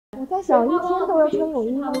我在想，一天都要穿泳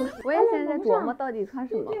衣吗？我也现在在琢磨到底穿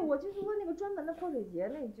什么。对，我就是说那个专门的泼水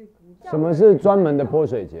节，那就什么是专门的泼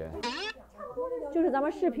水节？就是咱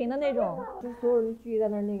们视频的那种，就是所有人聚在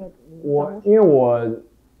那儿那个。因为我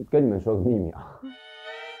跟你们说个秘密啊，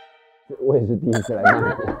我也是第一次来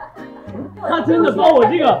看。他真的把我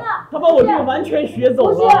这个，他把我这个完全学走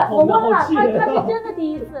了。不是，我问了，他是真的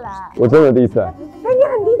第一次来。我真的第一次来。哎，你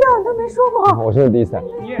很低调，你都没说过。我真的第一次来。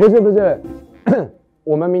不是，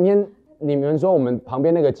我们明天你们说我们旁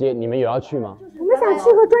边那个街，你们有要去吗？我们想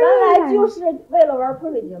去个专业来就是为了玩泼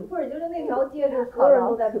水节，泼水节就那条街，就所有人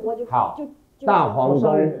都在泼，就好。大皇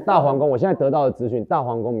宫，我现在得到的资讯，大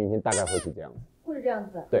皇宫明天大概会是这样子。会是这样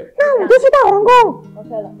子。对。那我们就去大皇宫。OK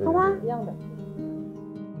了，好吧？一样的。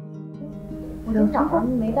我今天早上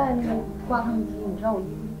没带那个挂烫机，你知道我衣服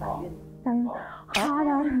是反熨的。好的。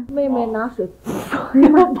妹妹拿水喷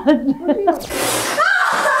喷。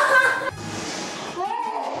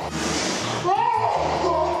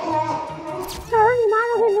哪儿你妈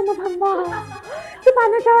都给你这么喷吧？就把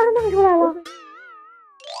那招都弄出来了。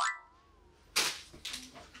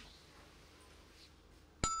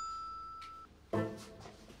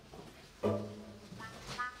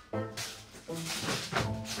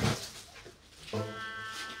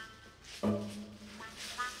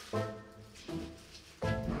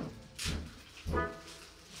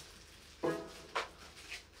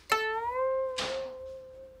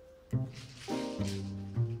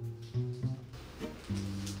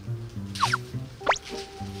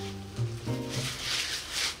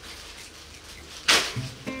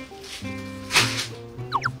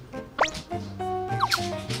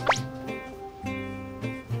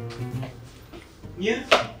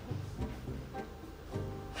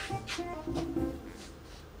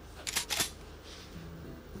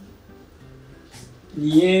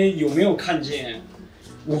你有没有看见？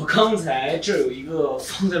我刚才这有一个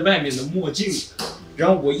放在外面的墨镜，然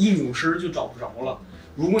后我一扭身就找不着了。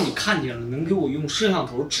如果你看见了，能给我用摄像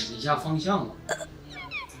头指一下方向吗？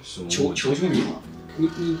求求你了，你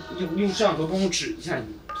用摄像头帮我指一下你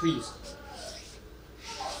 ，please。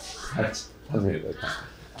他没有在看。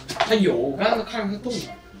他有，我刚才看着他动了，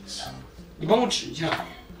你帮我指一下。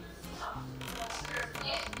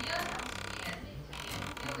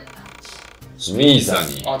什么意思啊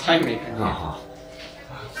你？哦，他也没看见。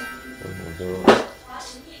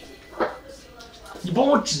你帮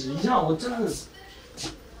我指一下，我真的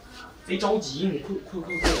贼着急，你快，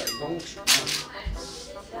你帮我指一下，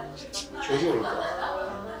求求了。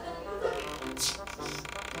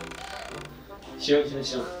行，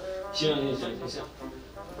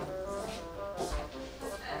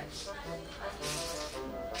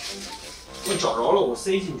我找着了，我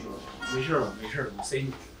塞进去了，没事了，我塞进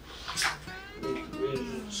去。我也是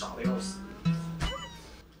傻的要死。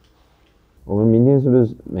我们明天是不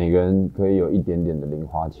是每个人可以有一点点的零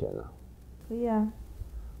花钱啊？可以啊。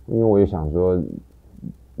因为我也想说，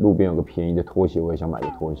路边有个便宜的拖鞋，我也想买个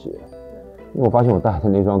拖鞋。因为我发现我带的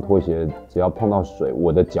那双拖鞋，只要碰到水，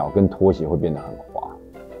我的脚跟拖鞋会变得很滑。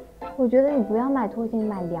我觉得你不要买拖鞋，你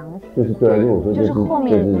买凉鞋。就是对啊，因为我说就是后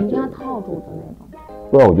面一定要套住的那种。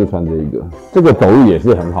不然我就穿这个走路也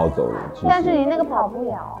是很好走的。但是你那个跑不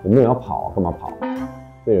了。我没有要跑，干嘛跑？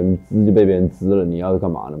被人滋就被别人滋了，你要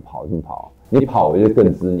干嘛呢？跑这么跑？你跑我就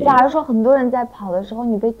更滋你。假如说很多人在跑的时候，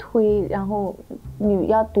你被推，然后你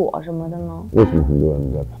要躲什么的呢？为什么很多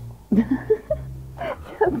人在跑？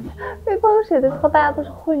被泼水的时候，大家都是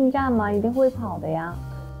混战嘛，一定会跑的呀。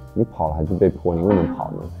你跑了还是被泼？你为什么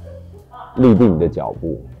跑呢？立定你的脚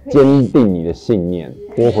步，坚定你的信念，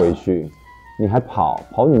泼回去。你还跑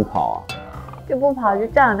怎么跑啊？就不跑，就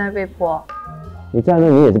站在那儿被泼。你站在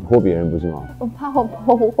那，你也是泼别人不是吗？我怕我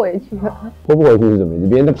泼不回去了。泼不回去是什么意思？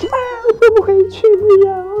别人在泼不回去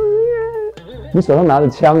呀！你手上拿着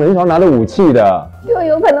枪的，你手上拿着武器的，就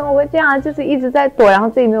有可能我会这样，就是一直在躲，然后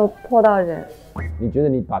自己没有泼到人。你觉得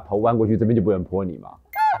你把头弯过去，这边就不能泼你吗？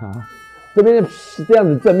啊，这边是这样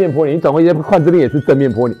子正面泼你，你转过去换这边也是正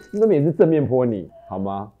面泼你，那边也是正面泼你，好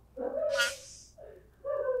吗？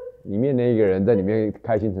里面那一个人在里面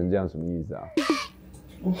开心成这样，什么意思啊？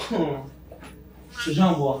时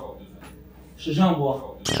尚不？时尚不？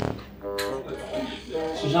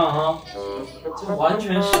时尚啊！这完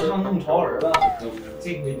全时尚弄潮儿了，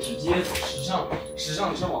这个直接时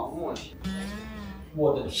尚之王，我天！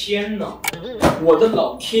我的天哪！我的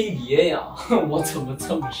老天爷呀！我怎么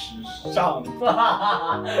这么时尚？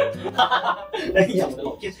哎呀，我的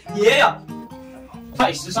老天爷呀！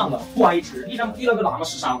太时尚了，不挨吃。你那个那么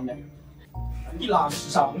时尚呢？你那么时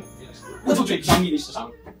尚，我就最不想你的时尚。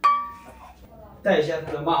带一下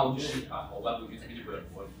他的骂我就是。我弯过去，这边就不能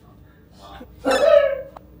泼你了。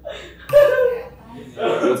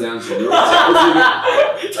我怎样形容？大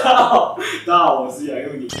家好，我是杨佑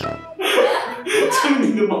宁。这是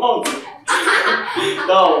你的帽子。大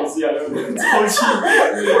家好，我是杨佑宁。超气！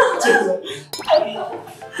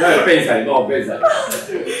对，备采帽，备采。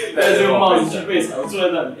戴这个帽子去备采，我坐在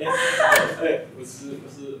那里。哎，我是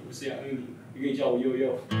杨佑宁，你可以叫我佑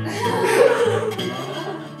佑。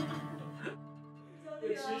其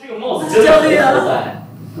实这个帽子真的很好戴，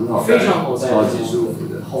很好，非常好戴，超级舒服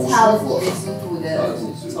的，超级舒服的，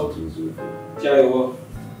超级舒服。加油哦，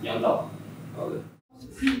杨导。好的。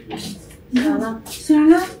你咋了？醒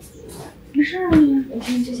了？没事啊你？我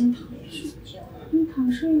今天就想躺着睡觉。你躺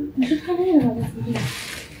着睡啊？你是太累了吧？在酒店？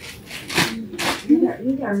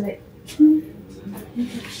有点累。你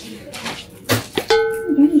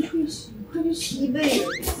赶紧睡洗，快点洗。疲惫，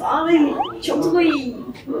乏累，憔悴。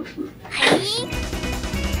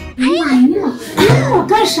哎呀，你让我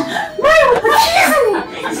干啥？妈呀，我踢死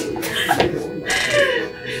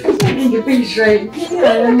你！给你个背摔，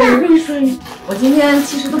我干背摔。我今天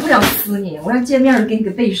其实都不想撕你，我要见面就给你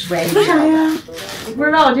个背摔。为啥呀？我不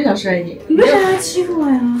知道，我就想摔你。你为啥要欺负我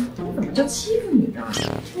呀？我怎么就欺负你呢？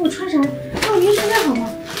我穿啥？那我给你穿件好吗？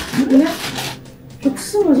你看，我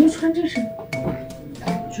刺我就穿这身。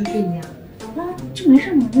穿睡衣啊？啊，这没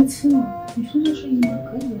事嘛，就刺嘛。你穿这睡衣可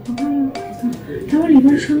以，好看呀。然后里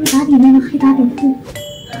边穿个打底那个黑打底裤，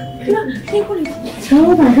是吧？内裤里头，然后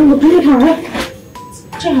我晚上我背着它，哎，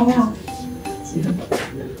这好不好？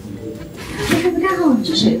这是不太好。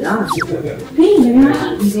这谁的？给你的呀。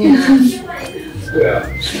你给我看。对啊。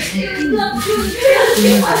这是什么？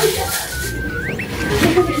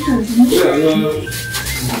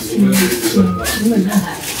你们看看。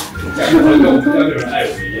是不是跟有人爱我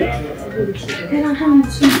一样？该到上面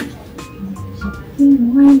去。欢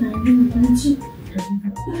迎来这个环境。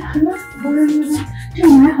什么？不是，这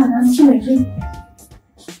买好的去美军。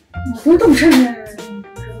我多懂事啊！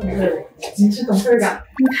你是懂事长。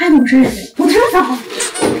你太懂事了，懂事长。懂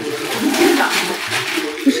事长。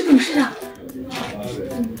不是董事长。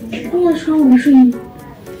不要穿我的睡衣。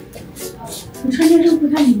你穿件这不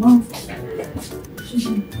太礼貌。有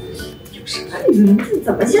啥理？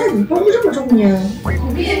怎么现在你包袱这么重呢？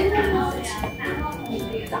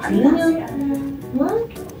咋的呢？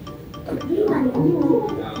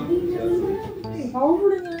给包袱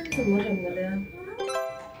了呢？这多整的了？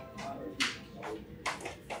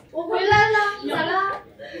我回来了，你咋了？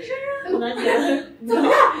没事啊。怎么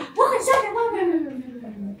样？我很吓人吗？没。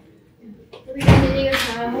我得赶紧那个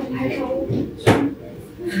啥，然后拍照。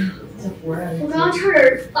这活儿啊！我刚刚差点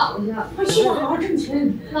倒下。快去吧，好好挣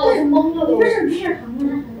钱。那我就懵了都。别整屁眼疼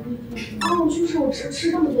了。哦，就是我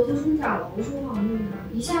吃这么多，他说咋了？我说我好像那个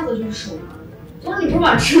一下子就是手麻。他说你不是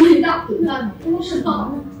晚上吃了一大顿饭吗？不是的。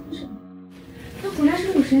那回来是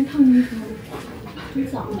有时间烫衣服吗？很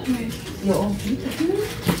早烫。有。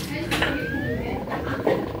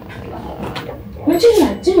我说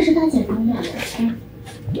这个是他剪的染的。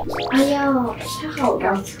哎呀，太好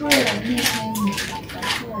了，错了，那天你搞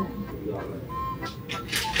错了。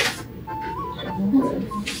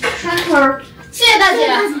山村，谢谢大姐，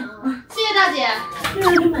谢谢大姐。这个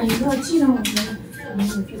就买一个寄到我们这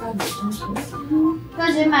大姐身上。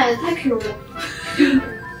大姐买的太 Q 了，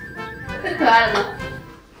太可爱了。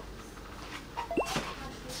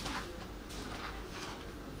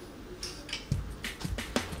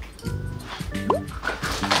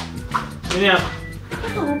姑娘。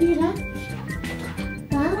好了，弟来。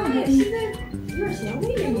干了，弟。有点贤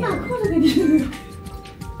惠了你把裤子给弟。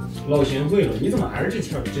老贤惠了，你怎么还是这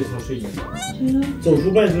套睡衣？走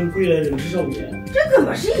出半生，归来仍是少年。这怎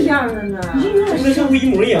么是一样的呢？跟那上回一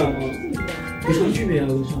模一样啊！有什么区别啊？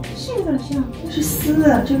跟上回是有点像，这是丝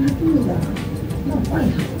的，这是布的。那我换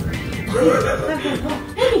一套。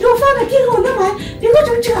哎，你给我放点地给我弄完，别给我整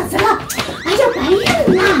褶子了。哎呀，白用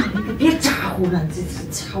了。你可别咋呼了，这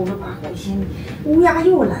吵着把火先，乌鸦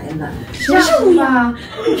又来了。谁是乌鸦？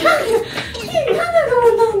你看看，你看他给我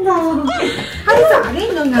弄的，还得咋给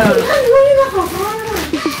你弄啊？你看你给我弄的好好的，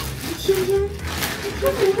天天，他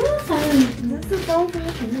怎么那么烦人？你这包袱还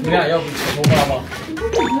挺你俩要不扯头发吧？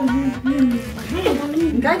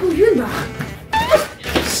你赶紧给我熨吧。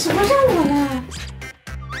什么上我了？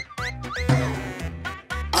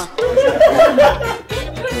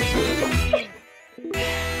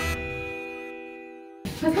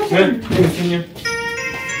来，给你听听。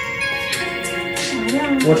啥呀？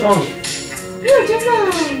我唱的。哎呦，真的？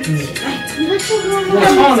哎，你快说说。我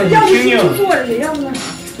唱的，你听听。要不坐着去，要不那啥。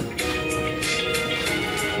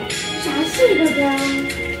啥戏哥哥？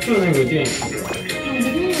就那个电影。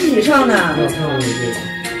自己唱的。我唱的那个。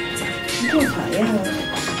你做啥呀？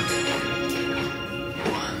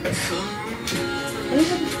哎，还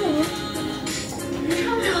不错啊。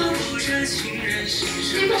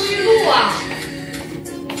追风玉露啊！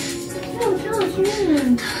还有挺好听的。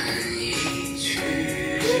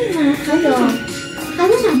对呀，还有孩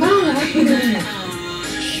子长大了，那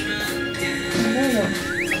个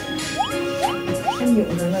太扭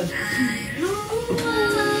着了。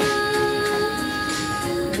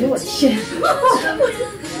哎呦我天！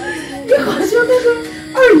你好像那个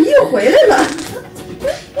二姨又回来了。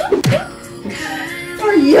二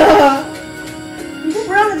姨啊，你都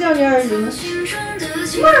不让他叫你二姨吗？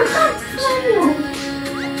哇，太有。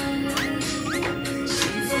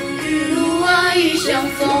路啊，雨相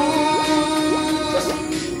逢。